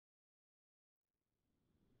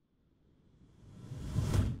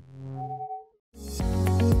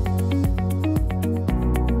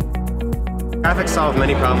Traefik solved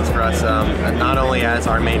many problems for us, not only as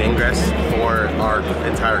our main ingress for our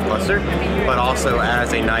entire cluster, but also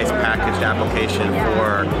as a nice packaged application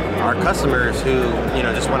for our customers who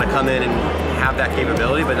just want to come in and have that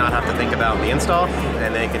capability, but not have to think about the install,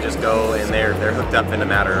 and they can just go and they're hooked up in a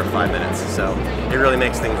matter of 5 minutes. So it really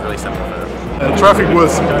makes things really simple for them. Traefik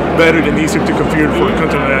was better and easier to configure for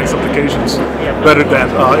containerized applications, better than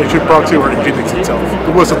Azure Proxy or Nginx itself.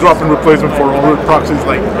 It was a drop-in replacement for older proxies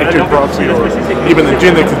like Azure Proxy or even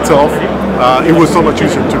Nginx itself. It was so much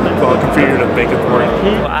easier to configure and make it work.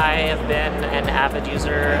 I have been an avid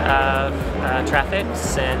user of Traefik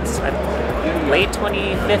since late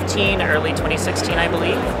 2015, early 2016, I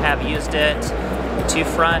believe. Have used it to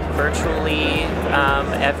front virtually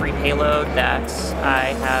every payload that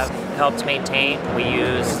I have helped maintain. We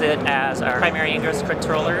use it as our primary ingress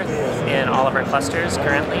controller in all of our clusters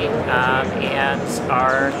currently, and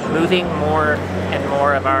are moving more and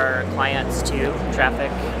more of our clients to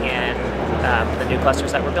Traefik in the new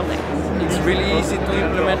clusters that we're building. It's really easy to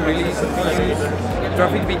implement, really easy to use.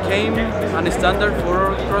 Traefik became a standard for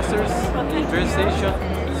our clusters in TrainStation,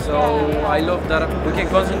 so I love that we can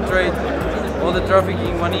concentrate all the traffic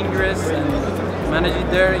in one ingress and manage it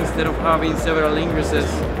there instead of having several ingresses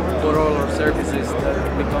for all our services. That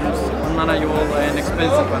becomes unmanageable and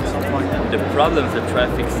expensive at some point. The problems that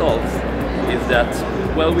Traefik solves is that,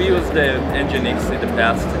 well, we used the Nginx in the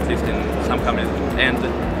past, at least in some companies, and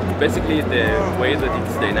basically the way that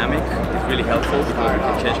it's dynamic is really helpful because we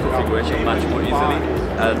can change configuration much more easily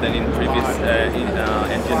than in previous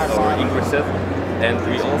engines or ingresses. And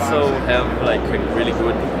we also have like a really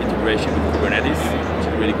good integration with Kubernetes,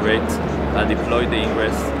 which is really great. Deploy the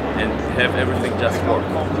ingress and have everything just work,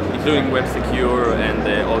 including web secure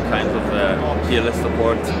and all kinds of TLS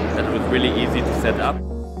support that was really easy to set up.